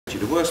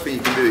The worst thing you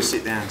can do is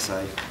sit down and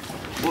say,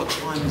 what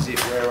time is it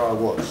where I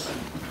was?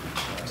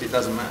 Because it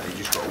doesn't matter, you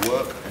just got to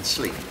work and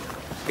sleep.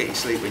 Get your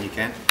sleep when you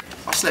can.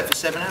 I slept for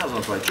 7 hours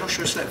on the plane.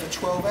 Joshua slept for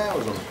 12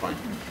 hours on the plane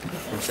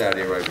from Saudi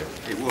Arabia.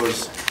 It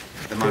was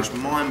the most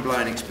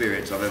mind-blowing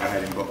experience I've ever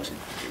had in boxing.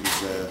 It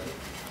was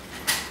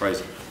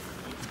crazy.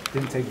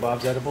 Didn't take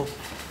Bob's edibles?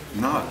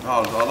 No,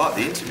 I like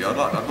the interview.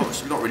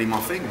 It's not really my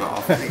thing, but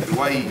I think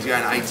the way he's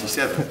going at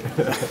 87, I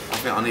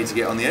think I need to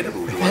get on the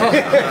edibles.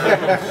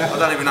 I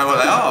don't even know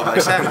what they are, but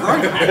they sound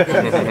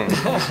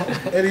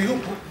great. Eddie,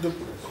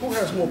 who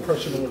has more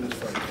pressure on this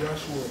fight,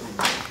 Joshua or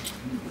Ruiz?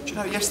 Do you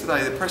know,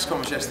 yesterday, the press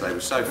conference yesterday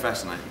was so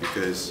fascinating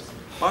because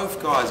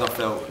both guys I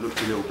felt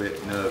looked a little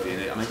bit nervy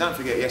in it. I mean, don't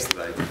forget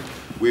yesterday,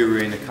 we were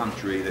in a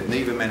country that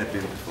neither men have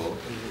been before.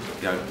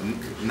 You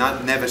know,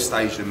 never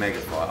staged a mega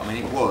fight. I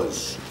mean, it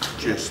was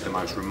just the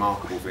most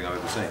remarkable thing I've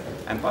ever seen.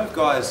 And both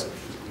guys,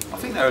 I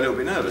think they were a little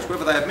bit nervous,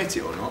 whether they admit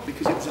it or not,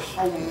 because it was a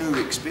whole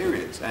new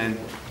experience. And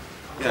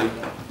you know,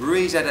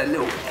 Ruiz had a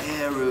little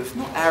air of,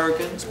 not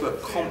arrogance,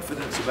 but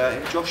confidence about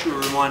him. Joshua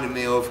reminded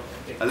me of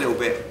a little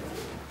bit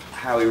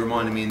how he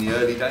reminded me in the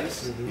early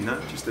days, you know,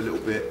 just a little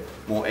bit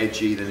more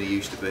edgy than he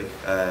used to be.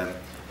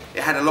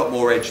 It had a lot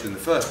more edge than the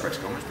first press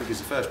conference because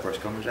the first press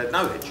conference had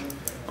no edge.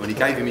 I mean, he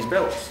gave him his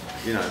belts,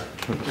 you know,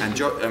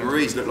 and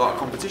Ruiz looked like a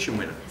competition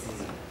winner.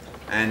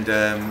 And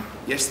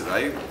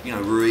yesterday, you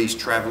know, Ruiz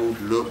travelled,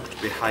 looked,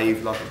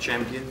 behaved like a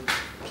champion.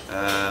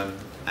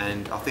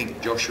 And I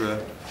think Joshua,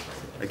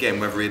 again,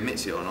 whether he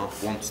admits it or not,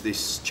 wants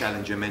this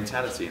challenger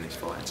mentality in this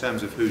fight. In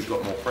terms of who's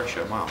got more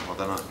pressure, well, I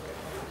don't know.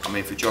 I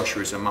mean, for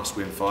Joshua, it's a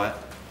must-win fight.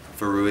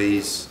 For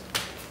Ruiz,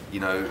 you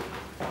know,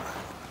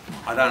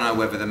 I don't know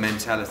whether the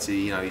mentality,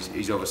 you know,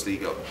 he's obviously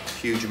got a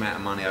huge amount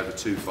of money over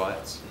 2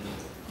 fights.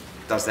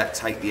 Does that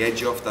take the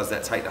edge off? Does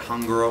that take the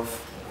hunger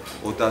off?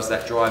 Or does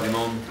that drive him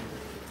on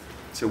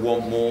to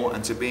want more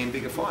and to be in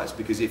bigger fights?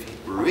 Because if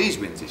Ruiz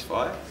wins this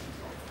fight,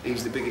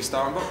 he's the biggest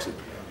star in boxing.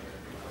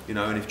 You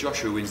know, and if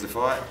Joshua wins the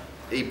fight,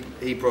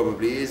 he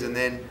probably is. And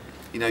then,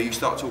 you know, you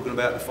start talking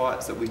about the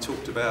fights that we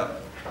talked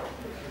about,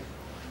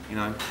 you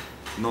know,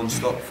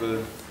 non-stop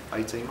for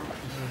 18 months.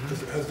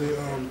 Has there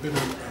been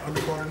an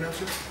undercard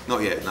announced yet?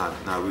 Not yet,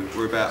 no.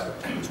 We're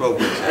about 12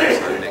 weeks out,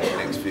 so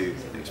next few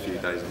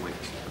days and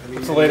weeks.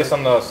 What's the latest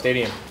on the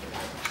stadium?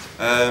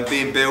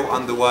 Being built,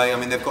 underway. I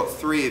mean, they've got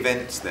 3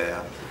 events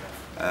there.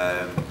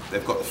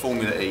 They've got the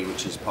Formula E,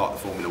 which is part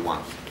of the Formula 1,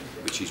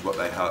 which is what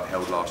they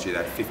held last year.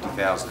 They had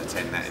 50,000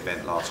 attend that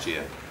event last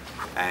year.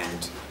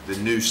 And the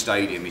new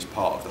stadium is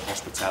part of the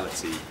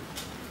hospitality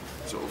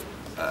sort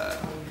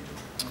of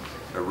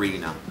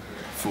arena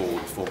for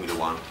Formula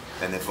 1.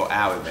 Then they've got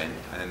our event,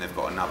 and then they've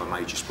got another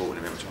major sporting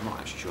event, which I'm not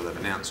actually sure they've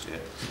announced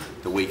yet,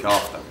 the week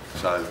after.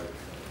 So,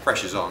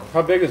 pressure's on.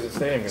 How big is the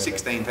stadium?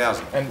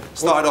 16,000. And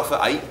started off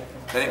at 8,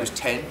 then it was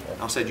 10.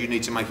 I said, you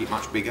need to make it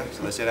much bigger.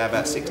 So they said, how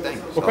about 16?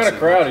 What kind of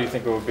crowd do you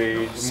think it would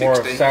be? 16. More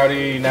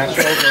Saudi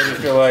nationals, or do you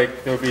feel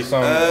like there would be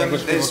some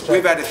English people?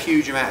 We've had a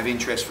huge amount of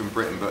interest from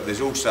Britain, but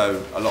there's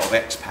also a lot of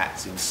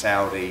expats in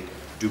Saudi.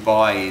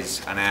 Dubai is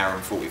an hour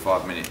and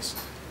 45 minutes.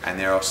 And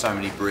there are so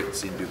many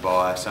Brits in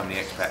Dubai, so many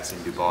expats in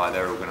Dubai,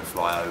 they're all going to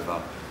fly over.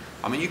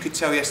 I mean, you could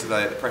tell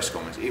yesterday at the press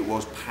conference, it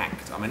was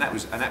packed. I mean, that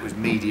was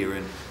media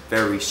and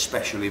very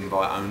special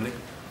invite only.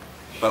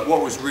 But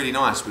what was really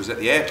nice was at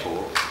the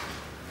airport,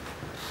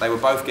 they were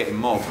both getting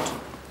mobbed,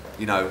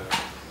 you know,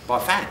 by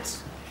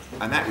fans.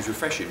 And that was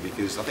refreshing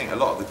because I think a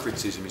lot of the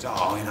criticism is,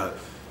 oh, you know,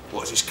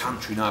 what does this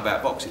country know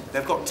about boxing?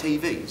 They've got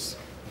TVs.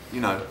 You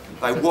know,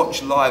 they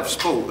watch live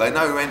sport, they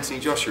know who Anthony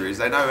Joshua is,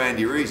 they know who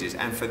Andy Ruiz is,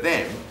 and for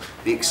them,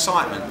 the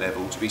excitement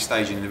level to be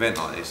staging an event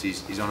like this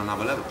is on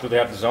another level. Do they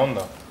have the zone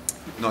though?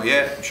 Not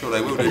yet, I'm sure they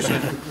will do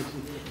soon.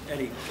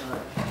 Eddie,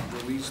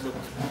 Ruiz looked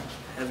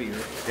heavier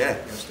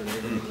yesterday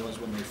than he was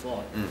when they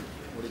fought.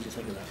 What did you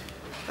think of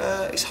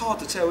that? It's hard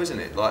to tell, isn't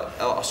it? Like,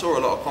 I saw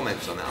a lot of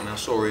comments on that. I mean, I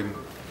saw him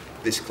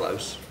this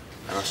close,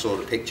 and I saw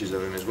the pictures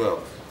of him as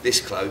well. This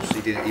close,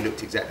 he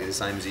looked exactly the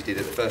same as he did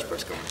at the first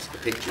press conference. The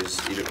pictures,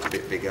 he looked a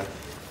bit bigger.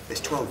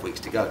 There's 12 weeks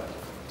to go.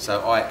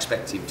 So I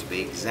expect him to be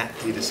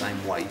exactly the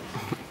same weight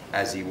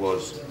as he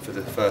was for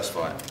the first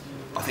fight.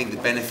 I think the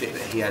benefit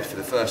that he had for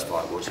the first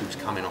fight was he was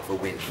coming off a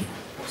win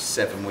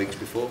 7 weeks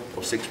before,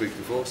 or 6 weeks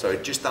before. So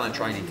he'd just done a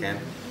training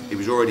camp. He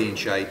was already in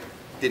shape,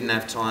 didn't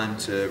have time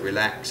to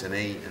relax and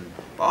eat.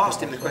 But I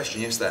asked him the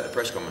question yesterday at the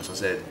press conference. I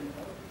said,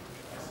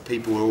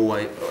 people were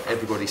always,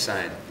 everybody's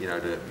saying, you know,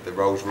 the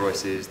Rolls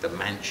Royces, the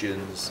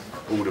mansions,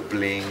 all the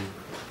bling,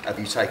 have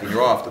you taken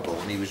your eye off the ball?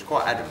 And he was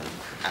quite adamant,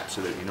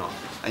 absolutely not.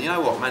 And you know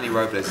what, Manny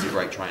Robles is a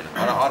great trainer.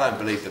 I don't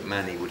believe that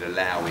Manny would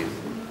allow him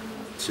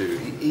to,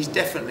 he's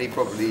definitely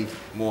probably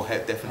more,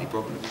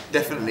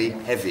 definitely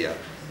heavier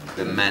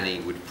than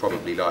Manny would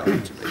probably like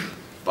him to be.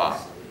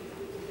 But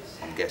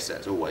I guess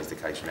that's always the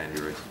case with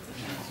Andy Ruiz.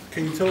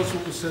 Can you tell us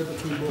what was said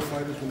between both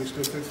fighters when they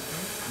stood face to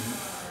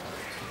face?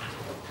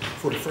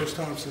 For the first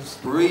time since...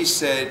 Ruiz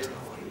said,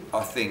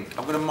 I think,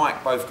 I'm going to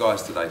mic both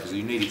guys today because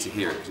you needed to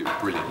hear it because it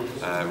was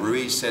brilliant.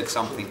 Ruiz said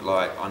something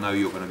like, I know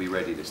you're going to be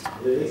ready this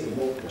time.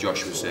 And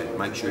Joshua said,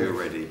 make sure you're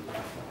ready.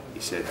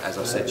 he said, as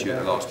I said to you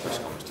at the last press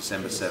conference,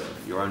 December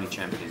 7th, you're only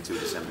champion until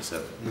December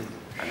 7th,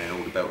 and then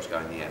all the belts go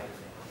in the air,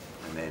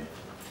 and then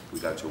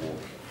we go to war.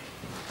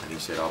 And he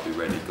said, I'll be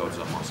ready, God's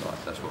on my side.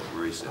 That's what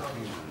Ruiz said.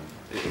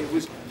 It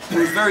was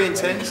very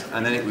intense,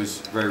 and then it was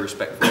very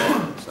respectful.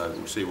 So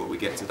we'll see what we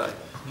get today.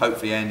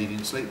 Hopefully Andy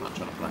didn't sleep much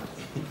on a plane.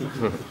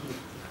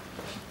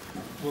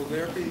 Will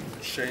there be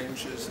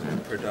changes in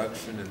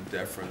production in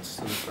deference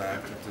to the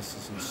fact that this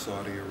is in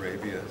Saudi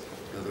Arabia?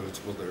 In other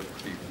words, will there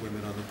be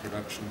women on the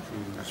production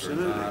crews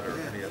Absolutely, or not, or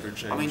any other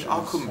changes? I mean,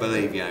 I couldn't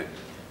believe,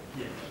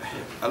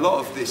 a lot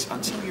of this,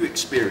 until you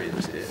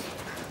experience it,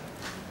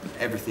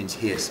 everything's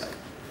hearsay.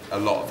 A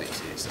lot of it's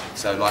hearsay.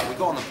 So, like, we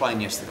got on the plane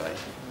yesterday,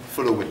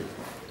 full of women,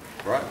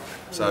 right?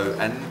 So,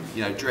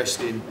 and, dressed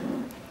in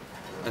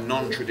a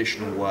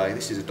non-traditional way.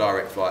 This is a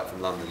direct flight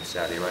from London to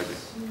Saudi Arabia.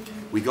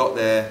 We got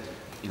there,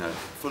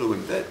 full of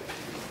women.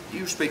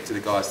 You speak to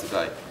the guys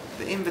today,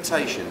 the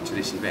invitation to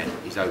this event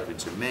is open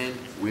to men,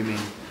 women,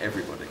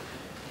 everybody.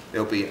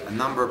 There'll be a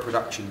number of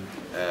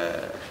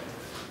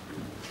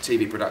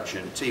TV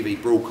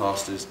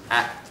broadcasters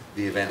at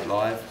the event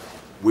live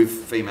with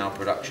female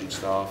production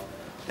staff.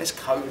 There's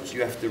codes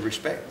you have to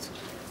respect,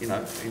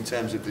 in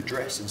terms of the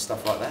dress and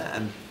stuff like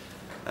that.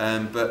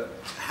 And but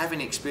having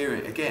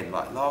experience, again,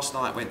 like last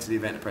night, went to the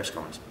event at press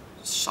conference,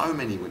 so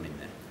many women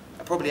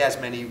there, probably as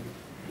many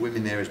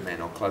women there as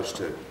men, or close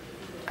to.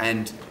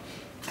 And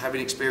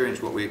having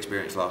experienced what we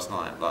experienced last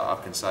night, like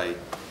I can say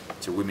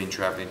to women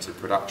travelling, to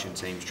production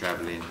teams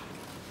travelling,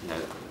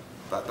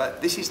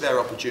 but this is their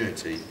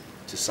opportunity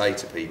to say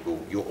to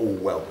people, you're all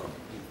welcome.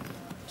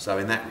 So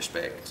in that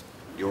respect,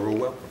 you're all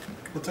welcome.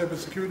 What type of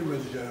security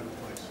measures do you have in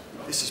place?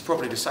 This is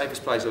probably the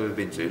safest place I've ever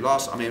been to.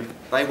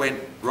 They went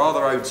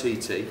rather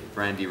OTT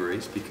for Andy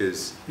Ruiz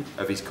because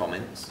of his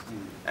comments,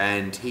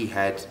 and he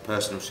had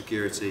personal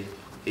security,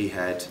 he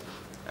had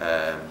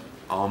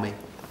army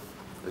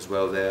as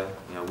well there.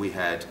 We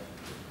had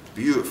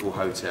beautiful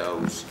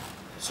hotels,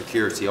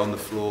 security on the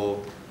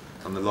floor,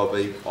 on the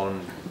lobby,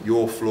 on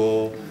your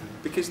floor,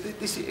 because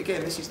this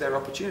is their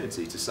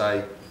opportunity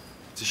to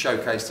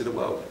showcase to the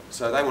world.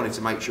 So they wanted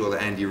to make sure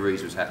that Andy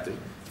Ruiz was happy.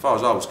 As far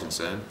as I was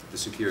concerned, the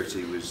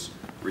security was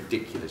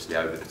ridiculously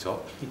over the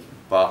top,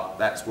 but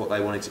that's what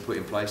they wanted to put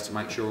in place to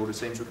make sure all the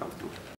teams were comfortable.